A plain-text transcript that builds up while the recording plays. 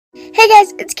Hey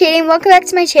guys, it's Katie and welcome back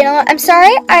to my channel. I'm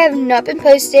sorry I have not been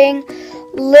posting.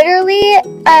 Literally,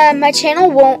 my channel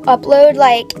won't upload,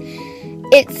 like,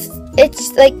 it's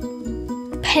like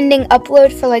pending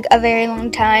upload for like a very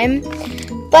long time.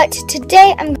 But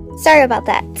today, I'm sorry about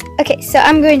that. Okay, so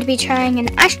I'm going to be trying an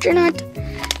astronaut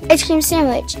ice cream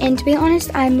sandwich. And to be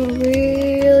honest, I'm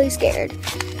really scared.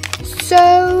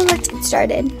 So, let's get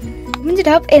started. I opened it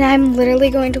up and I'm literally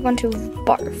going to want to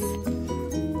barf.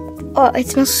 Oh, it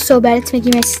smells so bad, it's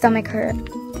making my stomach hurt.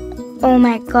 Oh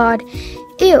my god.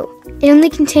 Ew. It only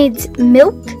contains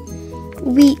milk,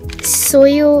 wheat,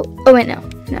 soy oil. Oh wait, no.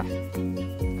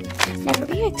 Never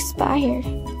be expired.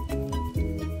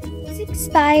 It's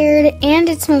expired and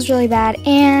it smells really bad.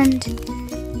 And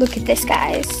look at this,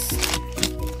 guys.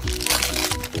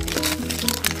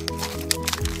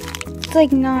 It's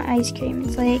like not ice cream.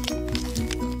 It's like...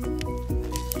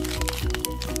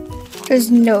 There's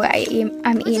no way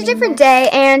I'm eating. It's a different day,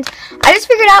 and I just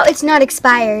figured out it's not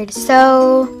expired.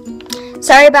 So,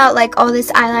 sorry about like all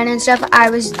this eyeliner and stuff. I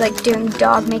was like doing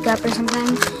dog makeup or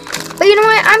something. But you know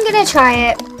what? I'm gonna try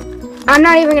it. I'm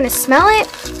not even gonna smell it.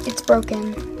 It's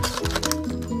broken.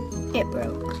 It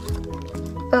broke.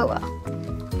 Oh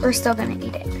well. We're still gonna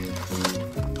eat it.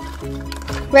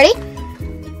 Ready?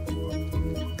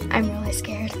 I'm really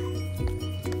scared.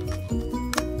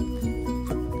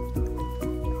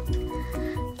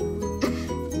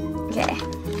 Okay,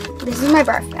 this is my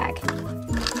barf bag.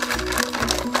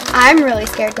 I'm really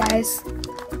scared, guys.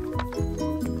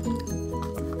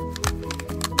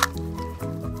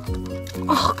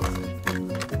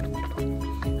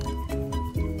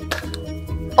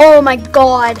 Oh my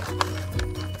god.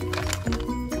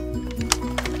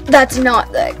 That's not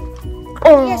good.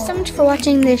 Oh. Yeah, so much for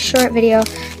watching this short video.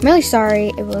 I'm really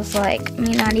sorry it was like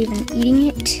me not even eating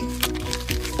it.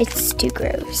 It's too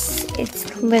gross.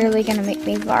 It's literally gonna make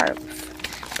me barf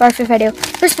if I do.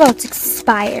 First of all, it's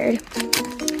expired.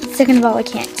 Second of all, I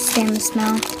can't stand the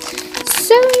smell.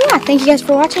 So yeah, thank you guys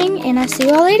for watching, and I'll see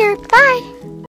you all later. Bye!